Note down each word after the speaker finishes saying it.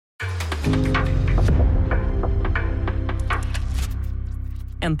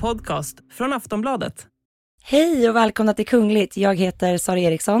En podcast från Aftonbladet. Hej och välkomna till Kungligt. Jag heter Sara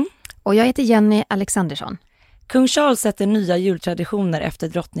Ericsson. Och jag heter Jenny Alexandersson. Kung Charles sätter nya jultraditioner efter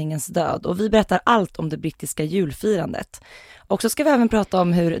drottningens död och vi berättar allt om det brittiska julfirandet. Och så ska vi även prata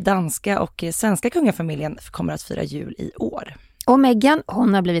om hur danska och svenska kungafamiljen kommer att fira jul i år. Och Meghan,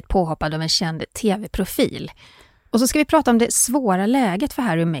 hon har blivit påhoppad av en känd tv-profil. Och så ska vi prata om det svåra läget för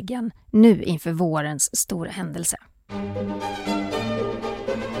Harry och Meghan nu inför vårens stora händelse.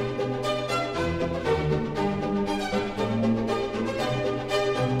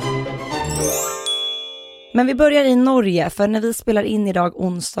 Men vi börjar i Norge, för när vi spelar in idag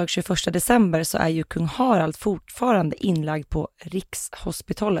onsdag 21 december så är ju kung Harald fortfarande inlagd på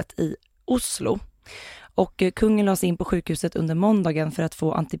Rikshospitalet i Oslo. Och kungen lades in på sjukhuset under måndagen för att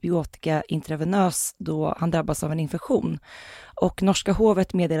få antibiotika intravenös då han drabbas av en infektion. Och norska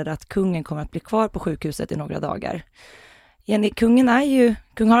hovet meddelade att kungen kommer att bli kvar på sjukhuset i några dagar. Kung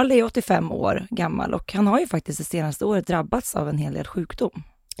Harald är 85 år gammal och han har ju faktiskt det senaste året drabbats av en hel del sjukdom.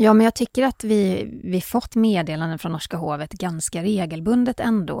 Ja, men jag tycker att vi fått meddelanden från norska hovet ganska regelbundet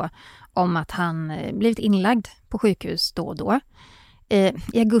ändå om att han blivit inlagd på sjukhus då och då.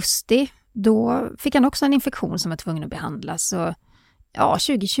 I augusti då fick han också en infektion som var tvungen att behandlas. Så ja,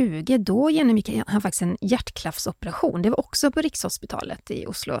 2020 då genomgick han faktiskt en hjärtklaffsoperation. Det var också på Rikshospitalet i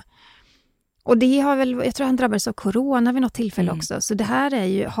Oslo. Och det har väl, jag tror han drabbades av corona vid något tillfälle också. Så det här är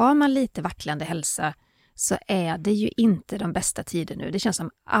ju, har man lite vacklande hälsa så är det ju inte de bästa tider nu. Det känns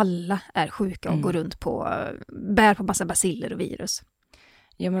som alla är sjuka och går runt bär på massa baciller och virus.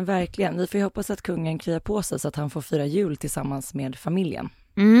 Ja men verkligen, vi får ju hoppas att kungen kryar på sig så att han får fira jul tillsammans med familjen.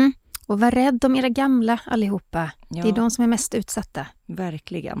 Och var rädd om era gamla allihopa. Ja. Det är de som är mest utsatta.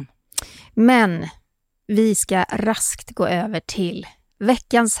 Verkligen. Men vi ska raskt gå över till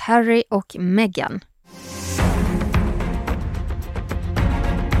veckans Harry och Meghan.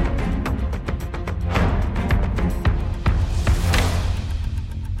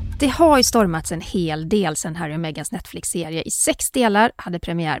 Det har ju stormats en hel del sedan Harry och Meghans Netflix-serie i 6 delar hade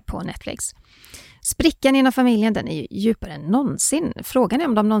premiär på Netflix. Sprickan inom familjen den är ju djupare än någonsin. Frågan är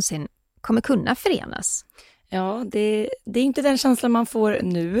om de någonsin kommer kunna förenas. Ja, det är inte den känslan man får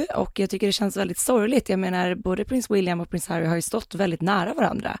nu och jag tycker det känns väldigt sorgligt. Jag menar, både prins William och prins Harry har ju stått väldigt nära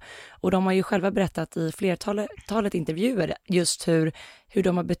varandra och de har ju själva berättat i flertalet intervjuer just hur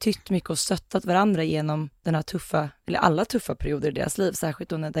de har betytt mycket och stöttat varandra genom den här alla tuffa perioder i deras liv, särskilt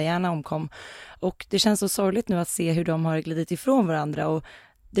då när Diana omkom. Och det känns så sorgligt nu att se hur de har glidit ifrån varandra och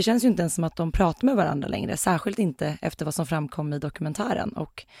det känns ju inte ens som att de pratar med varandra längre, särskilt inte efter vad som framkom i dokumentären.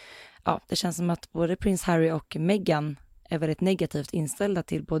 Och ja, det känns som att både prins Harry och Meghan är väldigt negativt inställda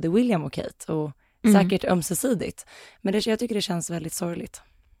till både William och Kate och säkert ömsesidigt. Men jag tycker det känns väldigt sorgligt.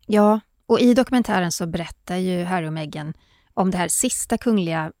 Ja, och i dokumentären så berättar ju Harry och Meghan om det här sista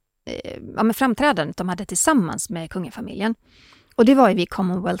kungliga framträdandet de hade tillsammans med kungafamiljen. Och det var ju vid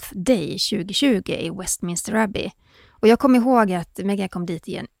Commonwealth Day 2020 i Westminster Abbey. Och jag kommer ihåg att Meghan kom dit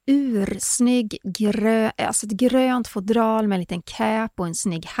i en ursnygg ett grönt fodral med en liten cap och en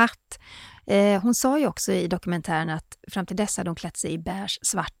snygg hatt. Hon sa ju också i dokumentären att fram till dess hade hon klätt sig i beige,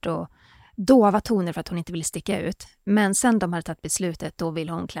 svart och dova toner för att hon inte ville sticka ut. Men sen de hade tagit beslutet då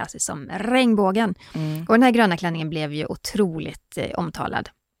ville hon klä sig som regnbågen. Och den här gröna klänningen blev ju otroligt omtalad.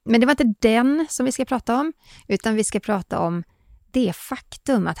 Men det var inte den som vi ska prata om utan vi ska prata om det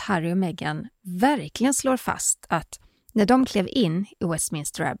faktum att Harry och Meghan verkligen slår fast att när de klev in i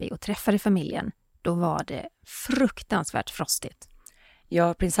Westminster Abbey och träffade familjen, då var det fruktansvärt frostigt.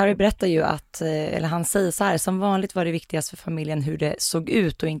 Ja, prins Harry berättar ju han säger så här, som vanligt var det viktigast för familjen hur det såg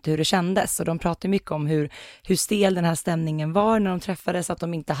ut och inte hur det kändes. Och de pratar mycket om hur stel den här stämningen var när de träffades, att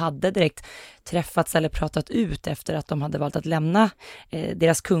de inte hade direkt träffats eller pratat ut efter att de hade valt att lämna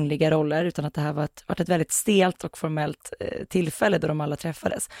deras kungliga roller, utan att det här varit ett väldigt stelt och formellt tillfälle då de alla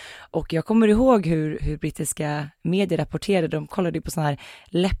träffades. Och jag kommer ihåg hur brittiska medier rapporterade, de kollade på sån här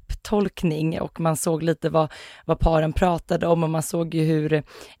läpptolkning och man såg lite vad paren pratade om och man såg ju hur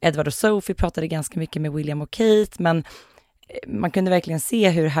Edward och Sophie pratade ganska mycket med William och Kate, men man kunde verkligen se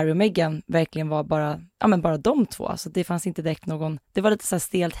hur Harry och Meghan verkligen var bara de två. Alltså det fanns inte direkt det var lite så här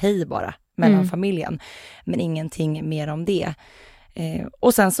stelt hej bara mellan familjen, men ingenting mer om det.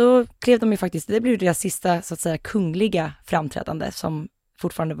 Och sen så klev de ju faktiskt, det blev deras sista så att säga kungliga framträdande som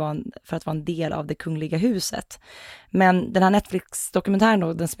fortfarande var för att vara en del av det kungliga huset. Men den här Netflix-dokumentären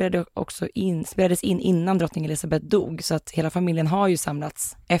då, den spelades in innan drottning Elizabeth dog, så att hela familjen har ju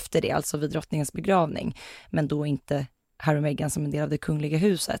samlats efter det, alltså vid drottningens begravning, men då inte Harry och Meghan som en del av det kungliga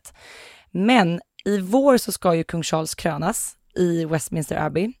huset. Men i vår så ska ju kung Charles krönas i Westminster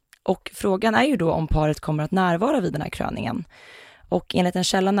Abbey. Och frågan är ju då om paret kommer att närvara vid den här kröningen. Och enligt en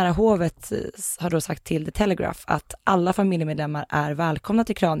källa nära hovet har då sagt till The Telegraph att alla familjemedlemmar är välkomna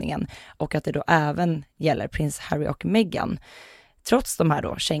till kröningen och att det då även gäller prins Harry och Meghan. Trots de här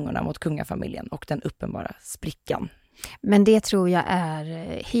då kängorna mot kungafamiljen och den uppenbara sprickan. Men det tror jag är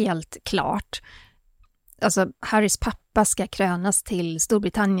helt klart. Alltså Harrys pappa ska krönas till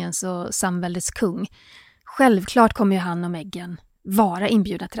Storbritanniens och samväldets kung. Självklart kommer ju han och Meghan vara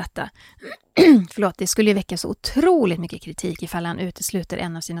inbjudna till detta. Förlåt, det skulle ju väcka så otroligt mycket kritik ifall han utesluter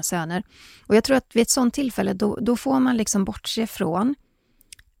en av sina söner. Och jag tror att vid ett sånt tillfälle då får man liksom bortse från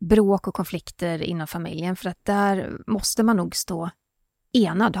bråk och konflikter inom familjen. För att där måste man nog stå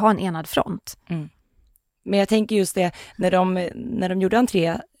enad, ha en enad front. Mm. Men jag tänker just det, när de gjorde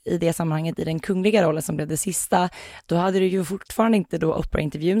entré i det sammanhanget i den kungliga rollen som blev det sista, då hade det ju fortfarande inte då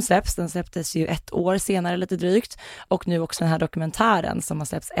Oprah-intervjun släppts. Den släpptes ju 1 år senare lite drygt. Och nu också den här dokumentären som har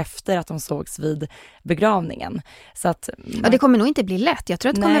släppts efter att de sågs vid begravningen. Så att, ja, det kommer nog inte bli lätt. Jag tror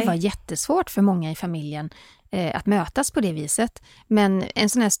att det kommer vara jättesvårt för många i familjen att mötas på det viset. Men en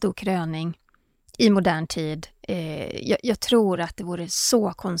sån här stor kröning i modern tid, jag tror att det vore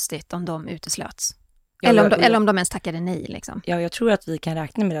så konstigt om de uteslöts. Eller om de ens tackade nej. Liksom. Ja, jag tror att vi kan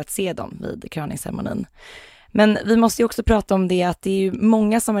räkna med att se dem vid kröningsceremonin. Men vi måste ju också prata om det att det är ju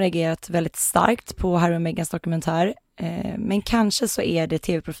många som har reagerat väldigt starkt på Harry och Meghans dokumentär. Men kanske så är det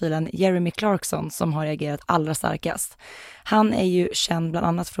tv-profilen Jeremy Clarkson som har reagerat allra starkast. Han är ju känd bland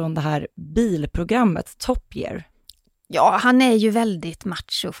annat från det här bilprogrammet Top Gear. Ja, han är ju väldigt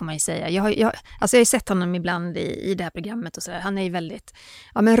macho får man ju säga. Jag har ju sett honom ibland i det här programmet och sådär. Han är ju väldigt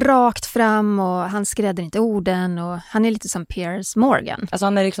rakt fram och han skräder inte orden och han är lite som Piers Morgan. Alltså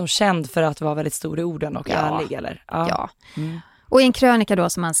han är liksom känd för att vara väldigt stor i orden och ärlig, eller? Ja. Och i en krönika då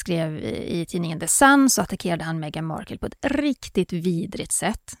som han skrev i tidningen The Sun så attackerade han Meghan Markle på ett riktigt vidrigt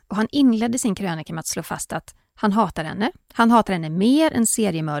sätt. Och han inledde sin krönika med att slå fast att han hatar henne. Han hatar henne mer än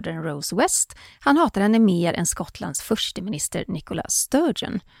seriemördaren Rose West. Han hatar henne mer än Skottlands försteminister Nicola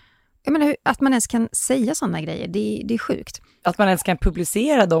Sturgeon. Jag menar, att man ens kan säga sådana grejer, det är sjukt. Att man ens kan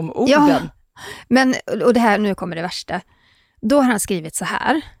publicera de orden. Ja, men, och det här, nu kommer det värsta. Då har han skrivit så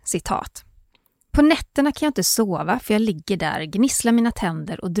här, citat. På nätterna kan jag inte sova för jag ligger där, gnisslar mina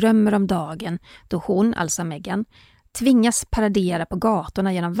tänder och drömmer om dagen då hon, alltså Meghan, tvingas paradera på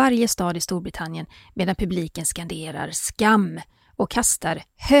gatorna genom varje stad i Storbritannien medan publiken skanderar skam och kastar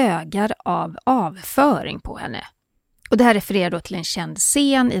högar av avföring på henne. Och det här refererar då till en känd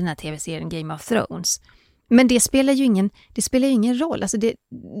scen i den här tv-serien Game of Thrones. Men det spelar ju ingen roll. Alltså det är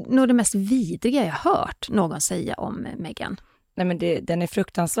nog det mest vidriga jag hört någon säga om Meghan. Nej, men den är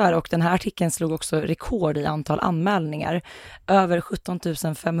fruktansvärd och den här artikeln slog också rekord i antal anmälningar. Över 17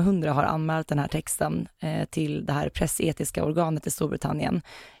 500 har anmält den här texten till det här pressetiska organet i Storbritannien.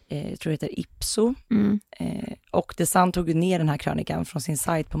 Jag tror det heter Ipso. Och The Sun tog ner den här krönikan från sin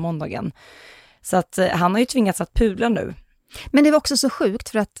sajt på måndagen. Så att han har ju tvingats att pudla nu. Men det var också så sjukt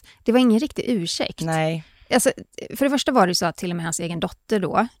för att det var ingen riktig ursäkt. Nej. Alltså, för det första var det så att till och med hans egen dotter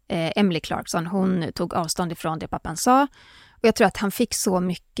då, Emily Clarkson, hon tog avstånd ifrån det pappan sa. Och jag tror att han fick så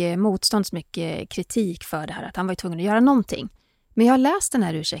mycket motstånd, så mycket kritik för det här att han var tvungen att göra någonting. Men jag har läst den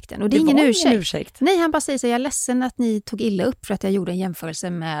här ursäkten och det är ingen ursäkt. Nej, han bara säger så jag är ledsen att ni tog illa upp för att jag gjorde en jämförelse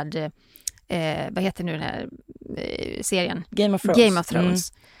med, vad heter nu den här serien? Game of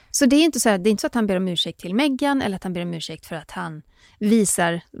Thrones. Så det är inte så att han ber om ursäkt till Meghan eller att han ber om ursäkt för att han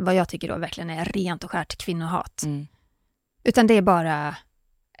visar vad jag tycker då verkligen är rent och skärt kvinnohat. Utan det är bara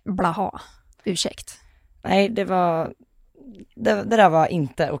blaha, ursäkt. Nej, det där var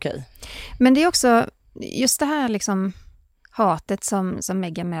inte okej. Men det är också just det här liksom hatet som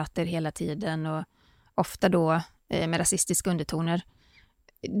Meghan möter hela tiden och ofta då med rasistiska undertoner.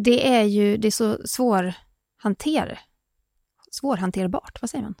 Det är så svårhanterbart, vad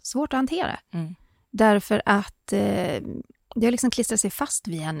säger man? Svårt att hantera. Därför att det har liksom klistrat sig fast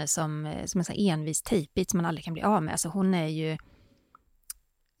vid henne som en sån envis tejpbit som man aldrig kan bli av med. Alltså hon är ju,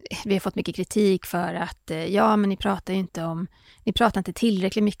 vi har fått mycket kritik för att men ni pratar inte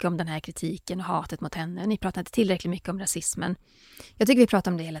tillräckligt mycket om den här kritiken och hatet mot henne. Ni pratar inte tillräckligt mycket om rasismen. Jag tycker vi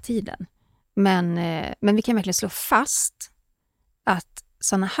pratar om det hela tiden. Men vi kan verkligen slå fast att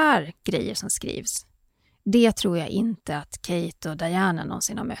såna här grejer som skrivs, det tror jag inte att Kate och Diana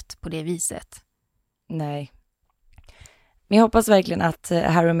någonsin har mött på det viset. Nej. Men jag hoppas verkligen att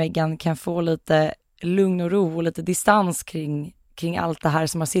Harry och Meghan kan få lite lugn och ro och lite distans kring allt det här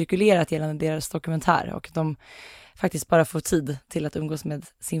som har cirkulerat gällande deras dokumentär och de faktiskt bara får tid till att umgås med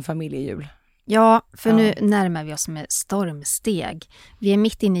sin familj i jul. Ja, för nu närmar vi oss med stormsteg. Vi är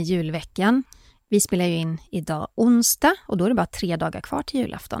mitt inne i julveckan. Vi spelar ju in idag onsdag och då är det bara 3 dagar kvar till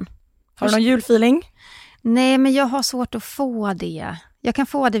julafton. Har du någon julfeeling? Nej, men jag har svårt att få det. Jag kan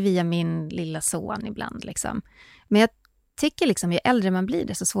få det via min lilla son ibland liksom. Men jag tycker liksom ju äldre man blir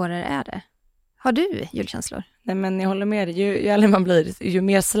desto svårare är det. Har du julkänslor? Nej, men jag håller med dig. Ju äldre man blir, ju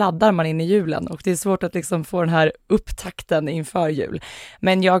mer sladdar man in i julen. Och det är svårt att liksom få den här upptakten inför jul.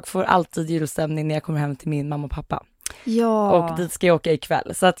 Men jag får alltid julstämning när jag kommer hem till min mamma och pappa. Ja. Och dit ska jag åka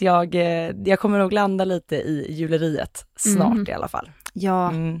ikväll. Så att jag kommer nog landa lite i juleriet snart i alla fall.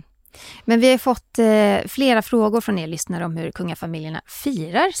 Ja. Men vi har fått flera frågor från er lyssnare om hur kungafamiljerna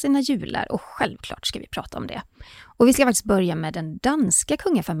firar sina jular. Och självklart ska vi prata om det. Och vi ska faktiskt börja med den danska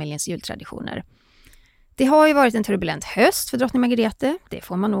kungafamiljens jultraditioner. Det har ju varit en turbulent höst för drottning Margrethe, det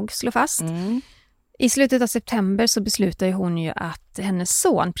får man nog slå fast. I slutet av september så beslutade hon ju att hennes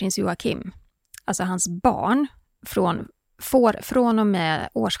son, prins Joachim, alltså hans barn, får från och med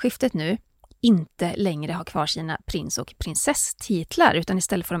årsskiftet nu inte längre ha kvar sina prins- och prinsesstitlar, utan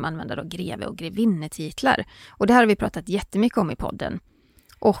istället får de använda då greve- och grevinnetitlar. Och det här har vi pratat jättemycket om i podden.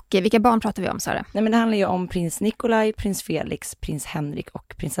 Och vilka barn pratar vi om, Sara? Nej, men det handlar ju om prins Nikolaj, prins Felix, prins Henrik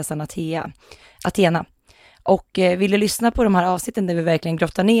och prinsessan Athena. Och vill du lyssna på de här avsnitten där vi verkligen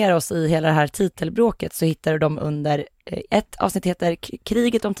grottar ner oss i hela det här titelbråket, så hittar du dem under ett avsnitt heter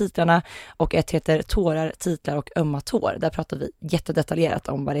Kriget om titlarna och ett heter Tårar, titlar och ömma tår. Där pratar vi jättedetaljerat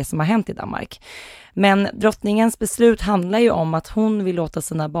om vad det är som har hänt i Danmark. Men drottningens beslut handlar ju om att hon vill låta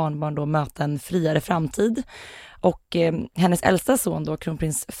sina barnbarn då möta en friare framtid. Och hennes äldsta son då,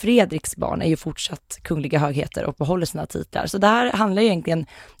 kronprins Fredriks barn, är ju fortsatt kungliga högheter och behåller sina titlar. Så det här handlar ju egentligen,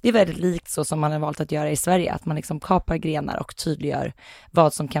 det är väldigt likt så som man har valt att göra i Sverige. Att man liksom kapar grenar och tydliggör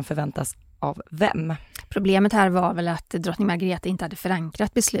vad som kan förväntas av vem. Problemet här var väl att drottning Margrethe inte hade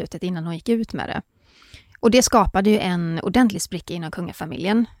förankrat beslutet innan hon gick ut med det. Och det skapade ju en ordentlig spricka inom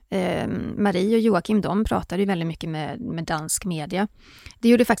kungafamiljen. Marie och Joachim, de pratade ju väldigt mycket med dansk media. Det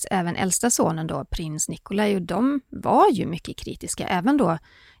gjorde faktiskt även äldsta sonen då, prins Nikolaj, och de var ju mycket kritiska. Även då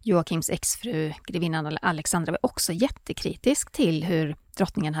Joachims exfru, grevinnan Alexandra, var också jättekritisk till hur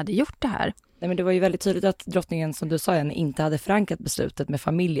drottningen hade gjort det här. Nej, men det var ju väldigt tydligt att drottningen, som du sa, inte hade förankrat beslutet med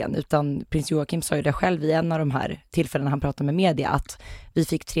familjen, utan prins Joachim sa ju det själv i en av de här tillfällena han pratade med media, att vi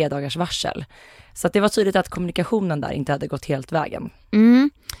fick 3 dagars varsel. Så att det var tydligt att kommunikationen där inte hade gått helt vägen.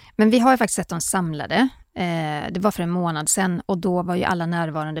 Men vi har ju faktiskt sett dem samlade. Det var för en månad sedan, och då var ju alla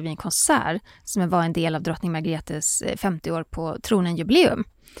närvarande vid en konsert som var en del av drottning Margrethes 50 år på tronen jubileum.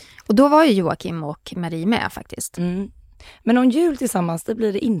 Och då var ju Joachim och Marie med faktiskt. Men om jul tillsammans, det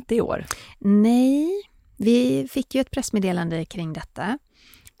blir det inte i år. Nej, vi fick ju ett pressmeddelande kring detta.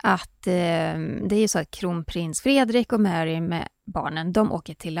 Att det är ju så att kronprins Fredrik och Mary med barnen, de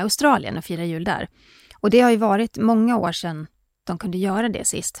åker till Australien och firar jul där. Och det har ju varit många år sedan de kunde göra det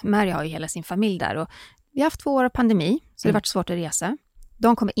sist. Mary har ju hela sin familj där, och vi har haft 2 år av pandemi, så det har varit svårt att resa.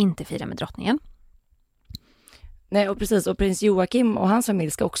 De kommer inte fira med drottningen. Nej, och precis. Och prins Joachim och hans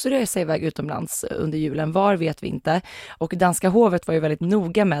familj ska också resa iväg utomlands under julen. Var vet vi inte. Och danska hovet var ju väldigt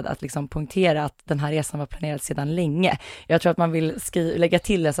noga med att liksom poängtera att den här resan var planerad sedan länge. Jag tror att man vill lägga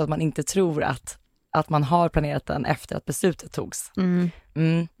till det så att man inte tror att man har planerat den efter att beslutet togs.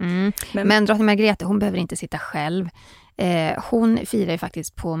 Men drottning Margrethe, hon behöver inte sitta själv. Hon firar ju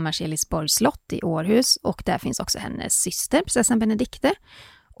faktiskt på Marselisborgs slott i Århus, och där finns också hennes syster, prinsessan Benedikte,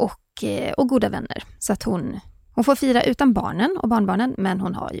 och goda vänner. Så att hon får fira utan barnen och barnbarnen, men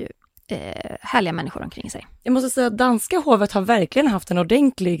hon har ju härliga människor omkring sig. Jag måste säga att danska hovet har verkligen haft en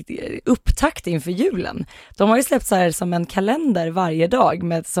ordentlig upptakt inför julen. De har ju släppt så här som en kalender varje dag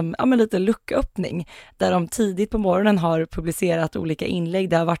med lite lucköppning, där de tidigt på morgonen har publicerat olika inlägg.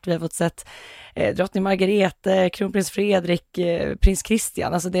 Det har varit, vi har fått sett drottning Margrethe, kronprins Fredrik, prins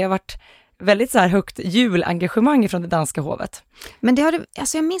Christian. Alltså det har varit väldigt så här högt julengagemang från det danska hovet. Men det har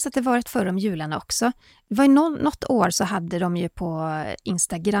jag minns att det varit förr om jularna också. Det var något år så hade de ju på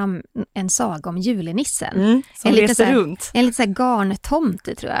Instagram en saga om julenissen. Som reste runt. En liten så här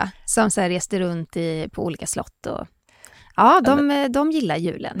garntomte, tror jag, som så här reste runt på olika slott. Och ja, de gillar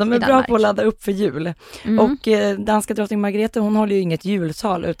julen. De är bra på att ladda upp för jul. Och danska drottning Margrethe, hon håller ju inget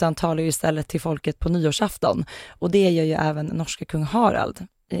jultal, utan talar ju istället till folket på nyårsafton. Och det gör ju även norska kung Harald.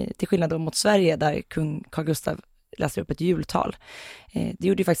 Till skillnad då mot Sverige, där kung Carl Gustaf läser upp ett jultal. Det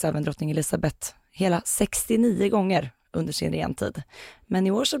gjorde ju faktiskt även drottning Elisabeth hela 69 gånger under sin regentid. Men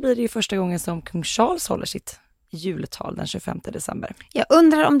i år så blir det ju första gången som kung Charles håller sitt jultal den 25 december. Jag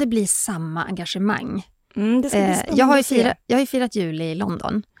undrar om det blir samma engagemang. Det ska bli spännande. Jag har ju firat jul i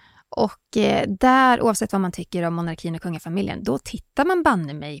London. Och där, oavsett vad man tycker om monarkin och kungafamiljen, då tittar man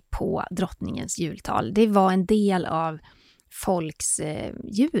banne mig på drottningens jultal. Det var en del av folks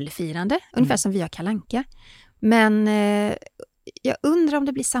julfirande, ungefär som vi har Kalle Anka. Men jag undrar om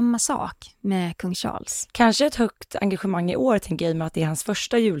det blir samma sak med kung Charles. Kanske ett högt engagemang i år, tänker jag, med att det är hans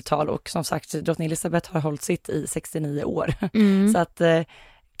första jultal, och som sagt, drottning Elizabeth har hållit sitt i 69 år. Så att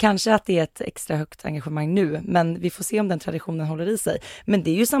kanske att det är ett extra högt engagemang nu, men vi får se om den traditionen håller i sig. Men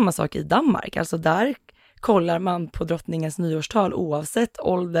det är ju samma sak i Danmark, alltså där kollar man på drottningens nyårstal oavsett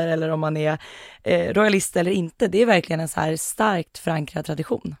ålder eller om man är royalist eller inte. Det är verkligen en så här starkt förankrad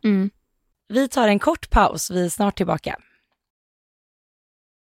tradition. Vi tar en kort paus, vi är snart tillbaka.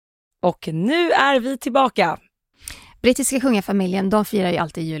 Och nu är vi tillbaka. Brittiska kungafamiljen, de firar ju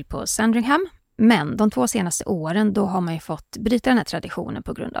alltid jul på Sandringham. Men de 2 senaste åren, då har man ju fått bryta den här traditionen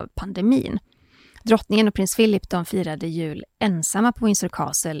på grund av pandemin. Drottningen och prins Philip, de firade jul ensamma på Windsor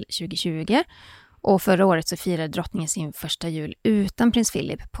Castle 2020. Och förra året så firade drottningen sin första jul utan prins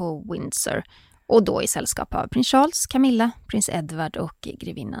Philip på Windsor. Och då i sällskap av prins Charles, Camilla, prins Edward och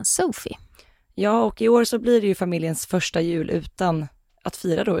grevinnan Sophie. Ja, och i år så blir det ju familjens första jul utan att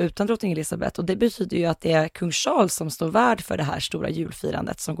fira då, utan drottning Elizabeth. Och det betyder ju att det är kung Charles som står värd för det här stora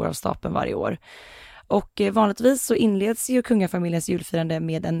julfirandet som går av stapeln varje år. Och vanligtvis så inleds ju kungafamiljens julfirande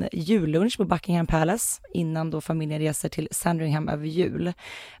med en jullunch på Buckingham Palace innan då familjen reser till Sandringham över jul.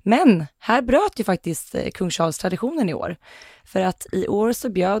 Men här bröt ju faktiskt kung Charles traditionen i år. För att i år så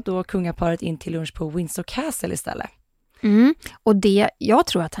bjöd då kungaparet in till lunch på Windsor Castle istället. Och jag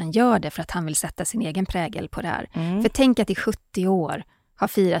tror att han gör det för att han vill sätta sin egen prägel på det här. För tänk att i 70 år har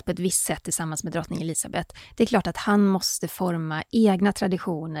firat på ett visst sätt tillsammans med drottning Elizabeth. Det är klart att han måste forma egna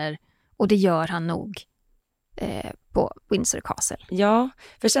traditioner, och det gör han nog på Windsor Castle. Ja,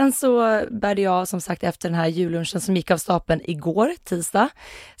 för sen så började jag som sagt efter den här jullunchen som gick av stapeln igår, tisdag.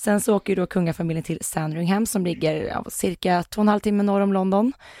 Sen så åker ju då kungafamiljen till Sandringham som ligger cirka 2,5 timmar norr om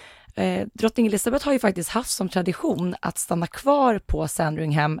London. Drottning Elizabeth har ju faktiskt haft som tradition att stanna kvar på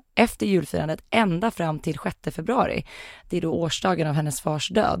Sandringham efter julfirandet ända fram till 6 februari. Det är då årsdagen av hennes fars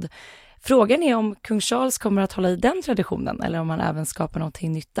död. Frågan är om kung Charles kommer att hålla i den traditionen eller om han även skapar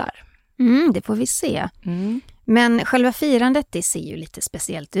någonting nytt där. Det får vi se. Men själva firandet, det ser ju lite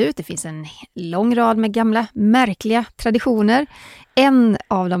speciellt ut. Det finns en lång rad med gamla märkliga traditioner. En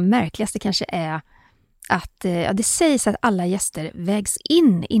av de märkligaste kanske är att det sägs att alla gäster vägs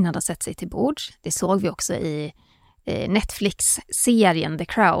in innan de sätter sig till bords. Det såg vi också i Netflix-serien The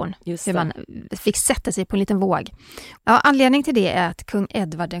Crown. Hur man fick sätta sig på en liten våg. Ja, anledningen till det är att kung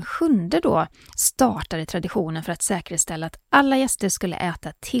Edward den 7 då startade traditionen för att säkerställa att alla gäster skulle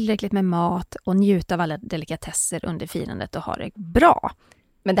äta tillräckligt med mat och njuta av alla delikatesser under firandet och ha det bra.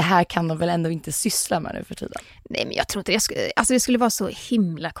 Men det här kan de väl ändå inte syssla med nu för tiden? Nej, men jag tror inte det skulle vara så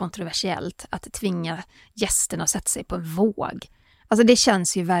himla kontroversiellt att tvinga gästerna att sätta sig på en våg. Alltså det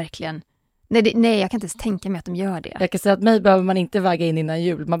känns ju verkligen... Nej, jag kan inte ens tänka mig att de gör det. Jag kan säga att mig behöver man inte väga in innan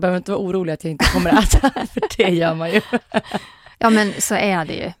jul. Man behöver inte vara orolig att jag inte kommer att äta, för det gör man ju. Ja, men så är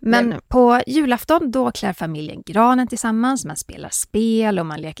det ju. Men på julafton då klär familjen granen tillsammans, man spelar spel och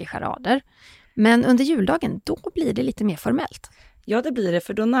man leker charader. Men under juldagen då blir det lite mer formellt. Ja, det blir det,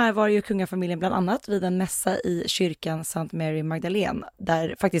 för då närvarar ju kungafamiljen bland annat vid en mässa i kyrkan St. Mary Magdalene,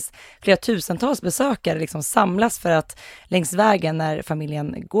 där faktiskt flera tusentals besökare liksom samlas för att längs vägen när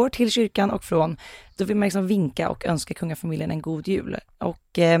familjen går till kyrkan och från, då vill man liksom vinka och önska kungafamiljen en god jul.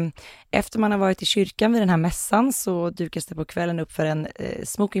 Och efter man har varit i kyrkan vid den här mässan så dukas det på kvällen upp för en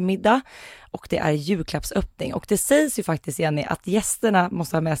smokingmiddag och det är julklappsöppning. Och det sägs ju faktiskt, Jenny, att gästerna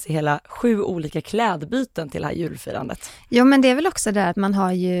måste ha med sig hela 7 olika klädbyten till det här julfirandet. Ja, men det är väl också där att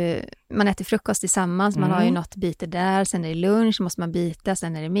man äter frukost tillsammans, man har ju något byte där, sen är det lunch måste man byta,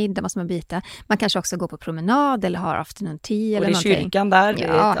 sen är det middag måste man byta. Man kanske också går på promenad eller har afternoon tea eller någonting. Och det är kyrkan där.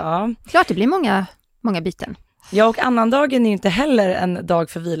 Ja, klart det blir många byten. Ja, och annandagen är ju inte heller en dag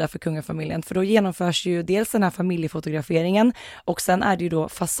för vila för kungafamiljen, för då genomförs ju dels den här familjefotograferingen och sen är det ju då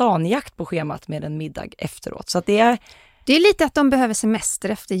fasanjakt på schemat med en middag efteråt. Så att det är lite att de behöver semester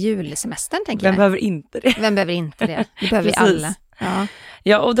efter julsemestern, tänker jag. Vem behöver inte det? Vem behöver inte det? Det behöver vi alla.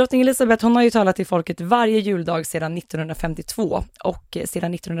 Ja, och drottning Elizabeth, hon har ju talat till folket varje juldag sedan 1952 och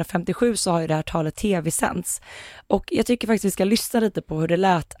sedan 1957 så har ju det här talet tv-sänds. Och jag tycker faktiskt vi ska lyssna lite på hur det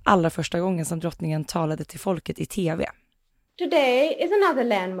lät allra första gången som drottningen talade till folket i tv. Today is another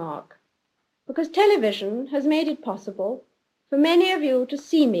landmark because television has made it possible for many of you to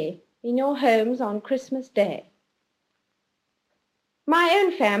see me in your homes on Christmas Day. My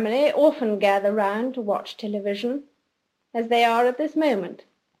own family often gather round to watch television as they are at this moment.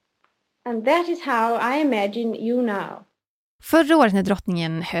 And that is how I imagine you now. Förra året när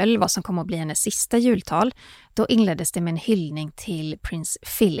drottningen höll vad som kom att bli hennes sista jultal, då inleddes det med en hyllning till prins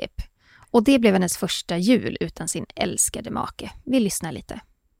Philip. Och det blev hennes första jul utan sin älskade make. Vi lyssnar lite.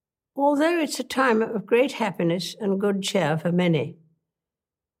 Although it's a time of great happiness and good cheer for many,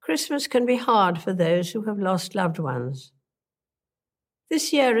 Christmas can be hard for those who have lost loved ones.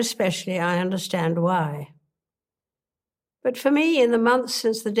 This year especially, I understand why. But for me, in the months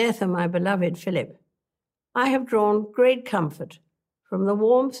since the death of my beloved Philip, I have drawn great comfort from the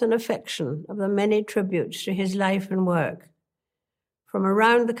warmth and affection of the many tributes to his life and work, from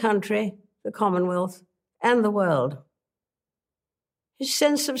around the country, the Commonwealth, and the world. His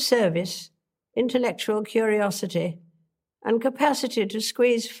sense of service, intellectual curiosity, and capacity to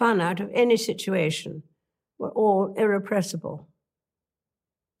squeeze fun out of any situation were all irrepressible.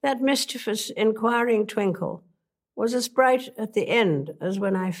 That mischievous, inquiring twinkle was as bright at the end as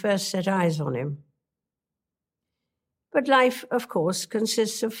when I first set eyes on him. But life, of course,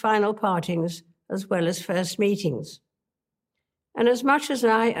 consists of final partings as well as first meetings. And as much as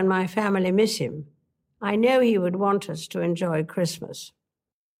I and my family miss him, I know he would want us to enjoy Christmas.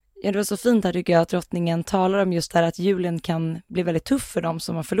 Ja, det var så fint här tycker jag att drottningen talar om just det här att julen kan bli väldigt tuff för dem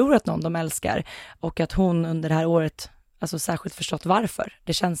som har förlorat någon de älskar. Och att hon under det här året alltså särskilt förstått varför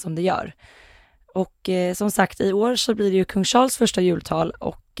det känns som det gör. Och som sagt, i år så blir det ju kung Charles första jultal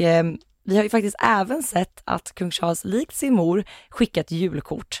och vi har ju faktiskt även sett att kung Charles likt sin mor skickat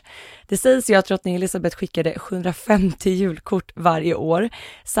julkort. Det sägs ju att drottning Elizabeth skickade 750 julkort varje år.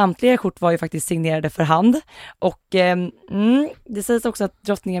 Samtliga kort var ju faktiskt signerade för hand. Och det sägs också att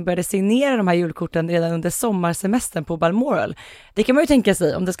drottningen började signera de här julkorten redan under sommarsemestern på Balmoral. Det kan man ju tänka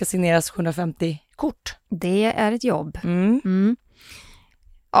sig om det ska signeras 750 kort. Det är ett jobb.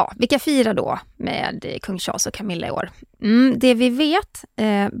 Ja, vilka firar då med kung Charles och Camilla i år? Det vi vet,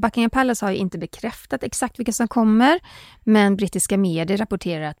 Buckingham Palace har ju inte bekräftat exakt vilka som kommer, men brittiska medier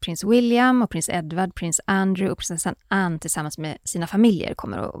rapporterar att prins William och prins Edward, prins Andrew och prinsessan Anne tillsammans med sina familjer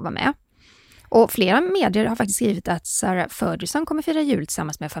kommer att vara med. Och flera medier har faktiskt skrivit att Sara Ericsson kommer fira jul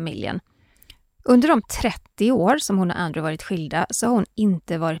tillsammans med familjen. Under de 30 år som hon och Andrew varit skilda så har hon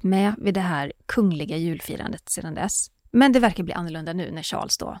inte varit med vid det här kungliga julfirandet sedan dess. Men det verkar bli annorlunda nu när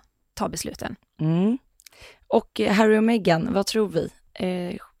Charles då tar besluten. Och Harry och Meghan, vad tror vi?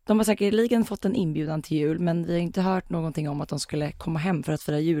 De har säkerligen fått en inbjudan till jul, men vi har inte hört någonting om att de skulle komma hem för att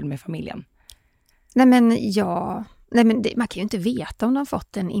fira jul med familjen. Nej men man kan ju inte veta om de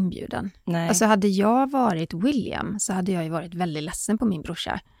fått en inbjudan. Nej. Alltså hade jag varit William så hade jag ju varit väldigt ledsen på min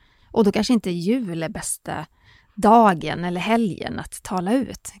brorsa. Och då kanske inte jul är bästa dagen eller helgen att tala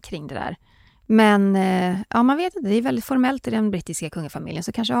ut kring det där. Men ja, man vet inte, det är väldigt formellt i den brittiska kungafamiljen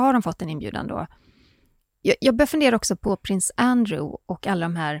så kanske har de fått en inbjudan då. Jag börjar fundera också på prins Andrew och alla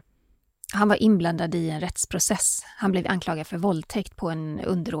de här, han var inblandad i en rättsprocess. Han blev anklagad för våldtäkt på en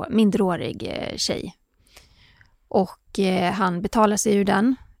minderårig tjej. Och han betalar sig ur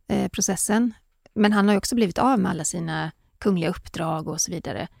den processen. Men han har ju också blivit av med alla sina kungliga uppdrag och så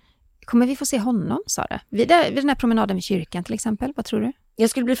vidare. Kommer vi få se honom, Sara? Vid den här promenaden vid kyrkan till exempel, vad tror du? Jag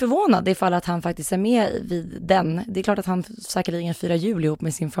skulle bli förvånad ifall att han faktiskt är med vid den. Det är klart att han säkerligen firar jul ihop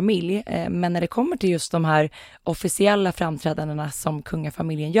med sin familj. Men när det kommer till just de här officiella framträdandena som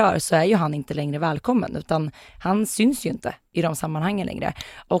kungafamiljen gör så är ju han inte längre välkommen. Utan han syns ju inte i de sammanhangen längre.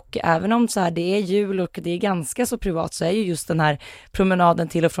 Och även om så här, det är jul och det är ganska så privat så är ju just den här promenaden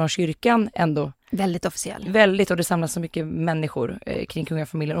till och från kyrkan ändå väldigt officiell. Väldigt, och det samlas så mycket människor kring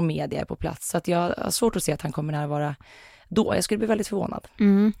kungafamiljen och media på plats. Så att jag har svårt att se att han kommer närvara då. Jag skulle bli väldigt förvånad.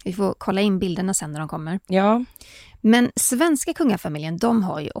 Vi får kolla in bilderna sen när de kommer. Ja. Men svenska kungafamiljen, de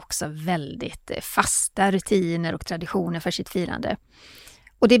har ju också väldigt fasta rutiner och traditioner för sitt firande.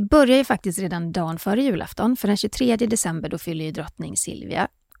 Och det börjar ju faktiskt redan dagen före julafton. För den 23 december då fyller ju drottning Silvia,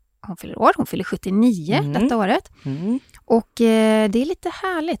 hon fyller 79 detta året. Och det är lite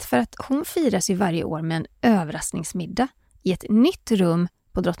härligt för att hon firas ju varje år med en överraskningsmiddag i ett nytt rum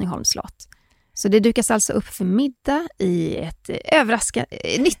på Drottningholms slott. Så det dukas alltså upp för middag i ett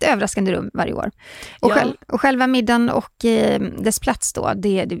nytt överraskande rum varje år. Och själva middagen och dess plats då,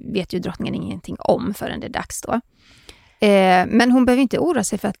 det vet ju drottningen ingenting om förrän det är dags då. Men hon behöver inte oroa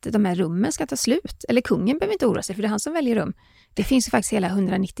sig för att de här rummen ska ta slut. Eller kungen behöver inte oroa sig för det är han som väljer rum. Det finns ju faktiskt hela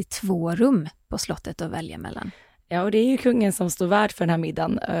 192 rum på slottet att välja mellan. Ja, och det är ju kungen som står värd för den här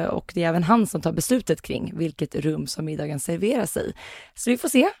middagen och det är även han som tar beslutet kring vilket rum som middagen serveras i. Så vi får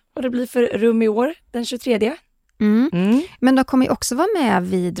se vad det blir för rum i år, den 23. Men de kommer ju också vara med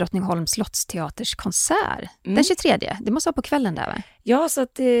vid Drottningholms slottsteaters konsert den 23. Det måste vara på kvällen där, va? Ja, så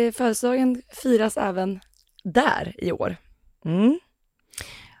att födelsedagen firas även där i år.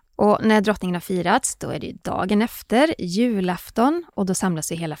 Och när drottningen har firats, då är det ju dagen efter, julafton, och då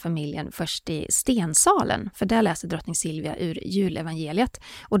samlas ju hela familjen först i stensalen, för där läser drottning Silvia ur julevangeliet.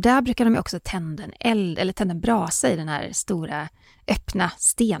 Och där brukar de ju också tända en eld, eller tända en brasa i den här stora öppna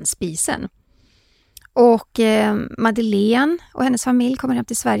stenspisen. Och Madeleine och hennes familj kommer hem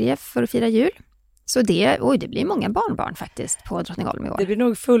till Sverige för att fira jul. Så det blir många barnbarn faktiskt på Drottningholm i år. Det blir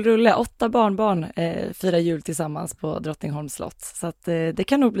nog full rulle. 8 barnbarn firar jul tillsammans på Drottningholms slott. Så att, det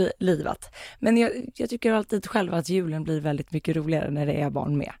kan nog bli livat. Men jag tycker alltid själv att julen blir väldigt mycket roligare när det är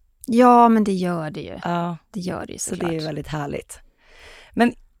barn med. Ja, men det gör det ju. Ja, det gör det ju så det är väldigt härligt.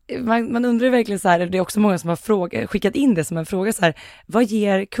 Men man undrar ju verkligen så här, det är också många som har skickat in det som en fråga så här, vad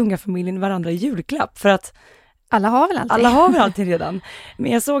ger kungafamiljen varandra i julklapp? För att alla har väl alltid. Alla har väl alltid redan.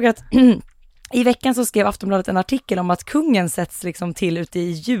 Men jag såg att i veckan så skrev Aftonbladet en artikel om att kungen sätts liksom till ute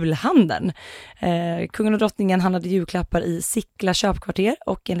i julhandeln. Kungen och drottningen handlade julklappar i Sickla köpkvarter,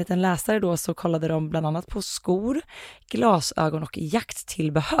 och enligt en läsare då så kollade de bland annat på skor, glasögon och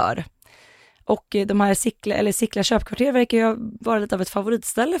jakttillbehör. Och de här Sickla köpkvarter verkar ju vara lite av ett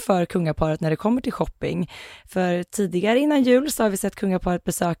favoritställe för kungaparet när det kommer till shopping. För tidigare innan jul så har vi sett kungaparet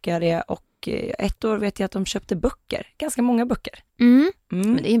besöka det, och ett år vet jag att de köpte böcker. Ganska många böcker.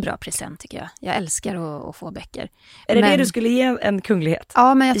 Men det är en bra present tycker jag. Jag älskar att få böcker. Är det du skulle ge en kunglighet?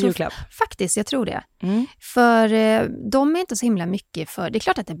 Ja, men jag tror det. För de är inte så himla mycket för... Det är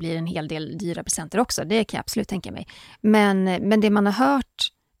klart att det blir en hel del dyra presenter också. Det kan jag absolut tänka mig. Men det man har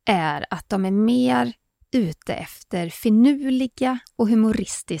hört är att de är mer ute efter finurliga och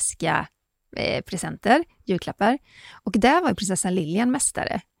humoristiska presenter, julklappar. Och där var ju prinsessan Lilian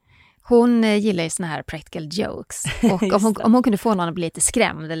mästare. Hon gillar ju såna här practical jokes. Och om hon kunde få någon att bli lite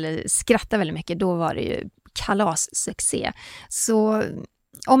skrämd eller skratta väldigt mycket, då var det ju kalassuccé. Så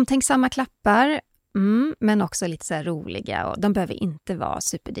omtänksamma klappar, men också lite så här roliga, och de behöver inte vara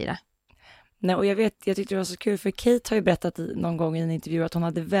superdyra. Nej, och jag tyckte det var så kul, för Kate har ju berättat någon gång i en intervju att hon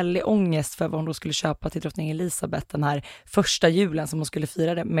hade väldigt ångest för vad hon då skulle köpa till drottning Elisabeth den här första julen som hon skulle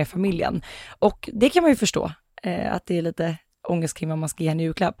fira det med familjen. Och det kan man ju förstå, att det är lite ångest kring vad man ska ge en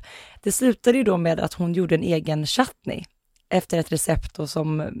julklapp. Det slutade ju då med att hon gjorde en egen chutney efter ett recept då,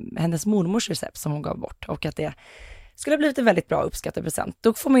 som hennes mormors recept som hon gav bort, och att det skulle ha blivit en väldigt bra uppskattad present.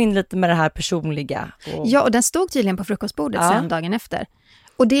 Då får man in lite med det här personliga. Ja, och den stod tydligen på frukostbordet sen dagen efter.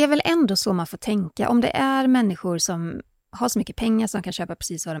 Och det är väl ändå så man får tänka. Om det är människor som har så mycket pengar som kan köpa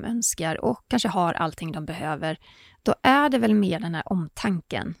precis vad de önskar och kanske har allting de behöver, då är det väl mer den här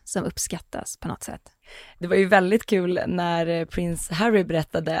omtanken som uppskattas på något sätt. Det var ju väldigt kul när prins Harry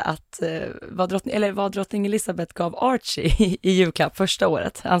berättade att vad drottning Elisabeth gav Archie i julklapp första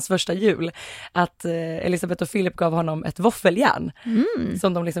året, hans första jul, att Elisabeth och Philip gav honom ett våffeljärn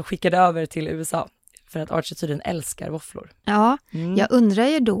som de liksom skickade över till USA. För att Archie tydligen älskar våfflor. Ja, jag undrar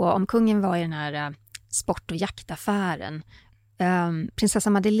ju då om kungen var i den här sport- och jaktaffären. Prinsessa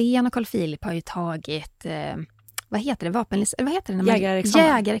Madeleine och Carl Philip har ju tagit, vad heter det?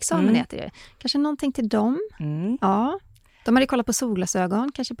 Jägarexamen heter det. Kanske någonting till dem. Ja. De hade kollat på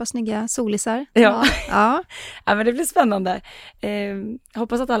solglasögon, kanske på snygga solisar. Ja. Ja, men det blir spännande.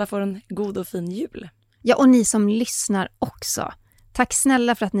 Hoppas att alla får en god och fin jul. Ja, och ni som lyssnar också. Tack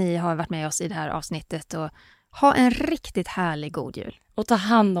snälla för att ni har varit med oss i det här avsnittet, och ha en riktigt härlig god jul. Och ta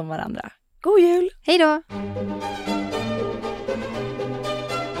hand om varandra. God jul! Hej då!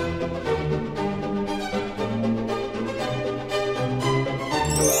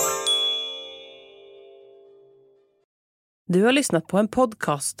 Du har lyssnat på en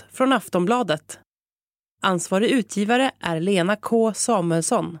podcast från Aftonbladet. Ansvarig utgivare är Lena K.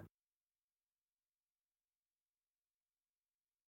 Samuelsson.